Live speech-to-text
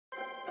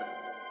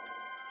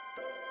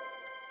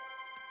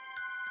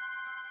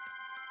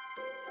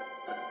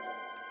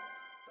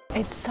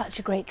It's such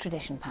a great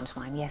tradition,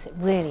 pantomime. Yes, it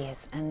really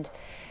is. And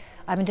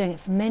I've been doing it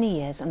for many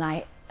years, and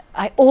I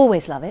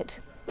always love it.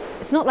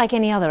 It's not like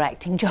any other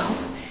acting job.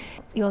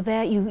 You're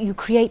there, you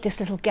create this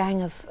little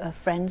gang of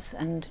friends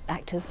and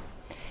actors,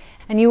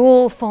 and you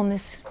all form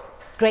this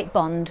great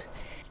bond.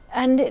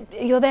 And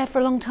you're there for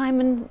a long time,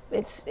 and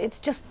it's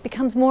just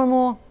becomes more and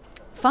more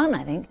fun,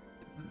 I think.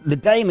 The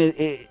Dame,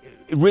 it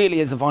really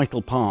is a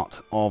vital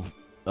part of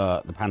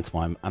the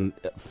pantomime, and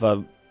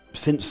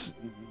since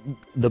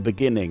the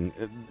beginning,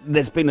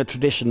 there's been a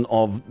tradition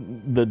of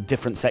the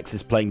different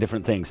sexes playing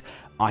different things.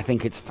 I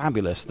think it's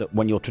fabulous that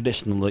when you're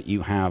traditional that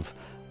you have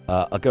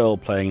a girl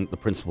playing the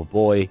principal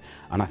boy,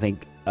 and I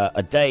think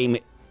a dame,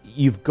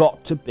 you've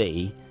got to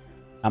be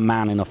a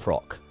man in a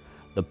frock.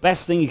 The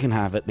best thing you can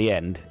have at the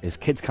end is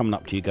kids coming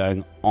up to you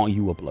going, "Are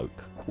you a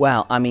bloke?"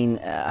 Well, I mean,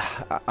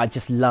 I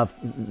just love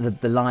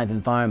the live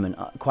environment.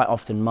 Quite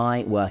often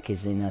my work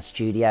is in a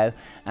studio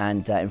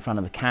and in front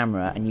of a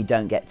camera, and you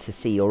don't get to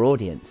see your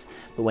audience.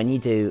 But when you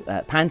do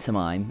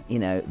pantomime, you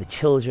know, the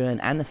children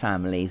and the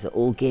families are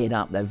all geared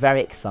up. They're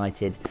very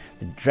excited.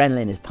 The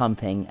adrenaline is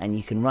pumping, and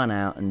you can run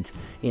out and,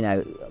 you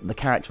know, the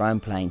character I'm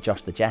playing,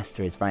 Josh the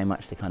Jester, is very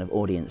much the kind of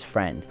audience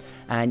friend.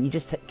 And you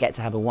just get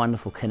to have a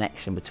wonderful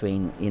connection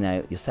between, you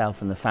know,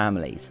 yourself and the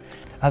families.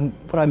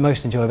 What I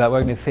most enjoy about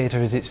working in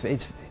theatre is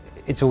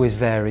it's always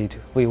varied.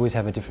 We always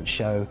have a different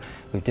show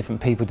with different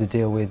people to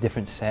deal with,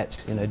 different sets,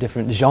 you know,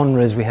 different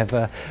genres. We have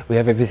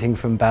everything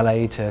from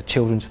ballet to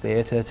children's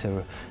theatre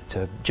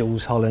to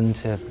Jules Holland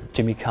to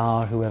Jimmy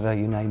Carr, whoever,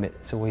 you name it.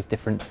 It's always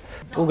different.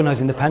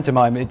 Organising the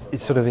pantomime,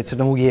 it's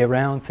an all year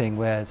round thing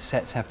where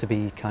sets have to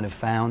be kind of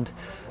found.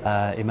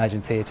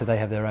 Imagine Theatre, they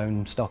have their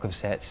own stock of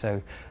sets,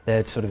 so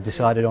they're sort of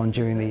decided on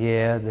during the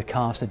year. The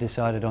cast are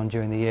decided on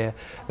during the year.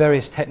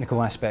 Various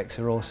technical aspects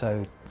are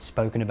also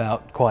spoken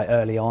about quite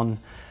early on.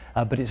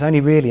 But it's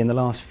only really in the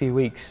last few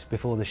weeks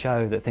before the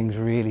show that things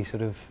really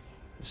sort of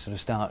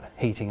start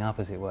heating up,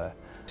 as it were.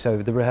 So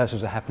the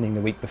rehearsals are happening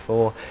the week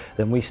before,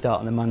 then we start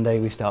on the Monday,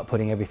 we start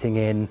putting everything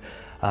in,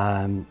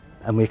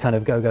 and we kind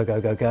of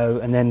go,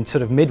 and then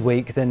sort of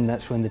midweek, then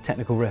that's when the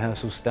technical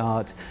rehearsals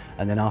start,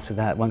 and then after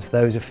that, once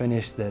those are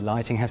finished, the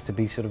lighting has to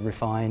be sort of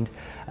refined,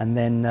 and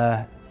then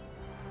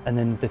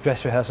the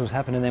dress rehearsals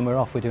happen, and then we're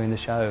off, we're doing the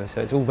show.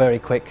 So it's all very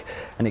quick,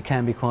 and it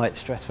can be quite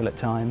stressful at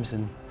times,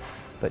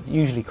 but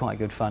usually quite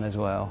good fun as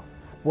well.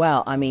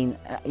 Well, I mean,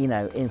 you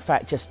know, in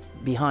fact, just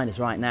behind us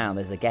right now,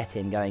 there's a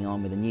get-in going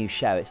on with a new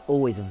show. It's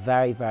always a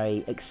very,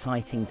 very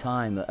exciting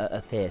time at a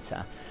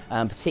theatre,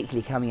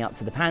 particularly coming up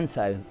to the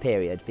panto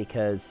period,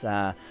 because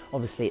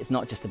obviously it's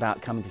not just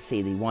about coming to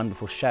see the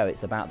wonderful show,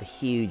 it's about the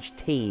huge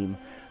team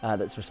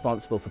that's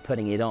responsible for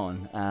putting it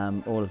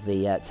on. All of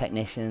the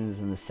technicians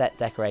and the set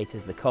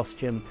decorators, the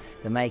costume,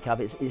 the makeup,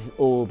 it's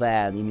all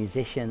there. The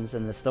musicians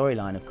and the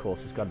storyline, of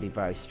course, has got to be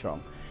very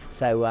strong.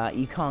 So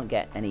you can't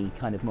get any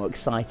kind of more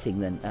exciting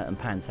than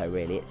panto,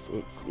 really.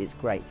 It's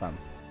great fun.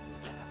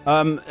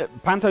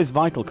 Panto's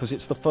vital because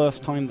it's the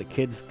first time that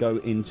kids go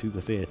into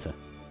the theatre,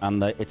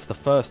 and it's the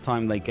first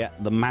time they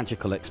get the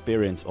magical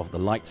experience of the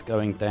lights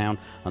going down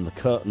and the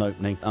curtain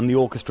opening and the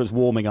orchestra's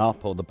warming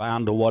up or the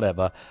band or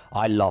whatever.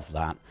 I love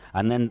that.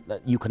 And then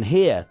you can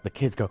hear the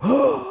kids go,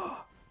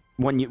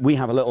 when we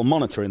have a little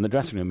monitor in the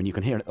dressing room, and you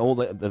can hear it, all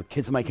the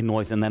kids are making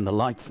noise, and then the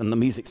lights and the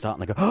music start,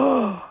 and they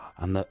go,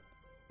 and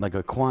they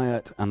go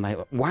quiet, and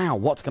wow,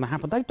 what's going to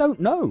happen? They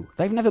don't know.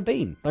 They've never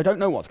been. They don't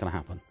know what's going to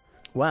happen.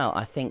 Well,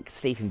 I think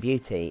Sleeping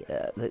Beauty,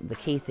 the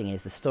key thing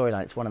is the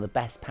storyline. It's one of the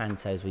best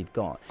pantos we've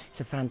got.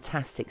 It's a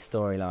fantastic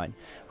storyline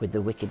with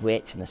the Wicked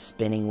Witch and the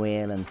spinning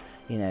wheel and,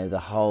 you know, the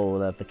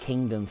whole of the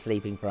kingdom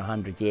sleeping for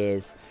 100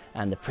 years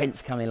and the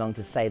prince coming along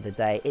to save the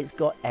day. It's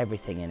got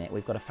everything in it.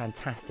 We've got a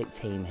fantastic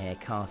team here,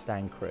 cast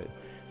and crew.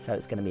 So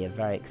it's going to be a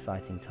very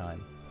exciting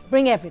time.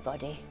 Bring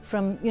everybody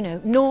from, you know,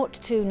 0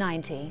 to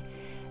 90.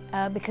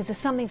 Because there's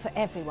something for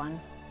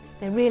everyone.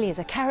 There really is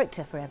a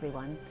character for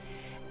everyone,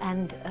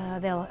 and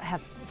they'll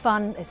have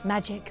fun. It's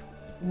magic,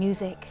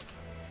 music.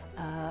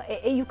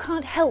 You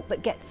can't help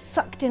but get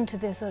sucked into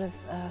this sort of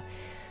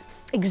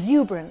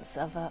exuberance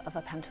of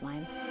a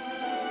pantomime.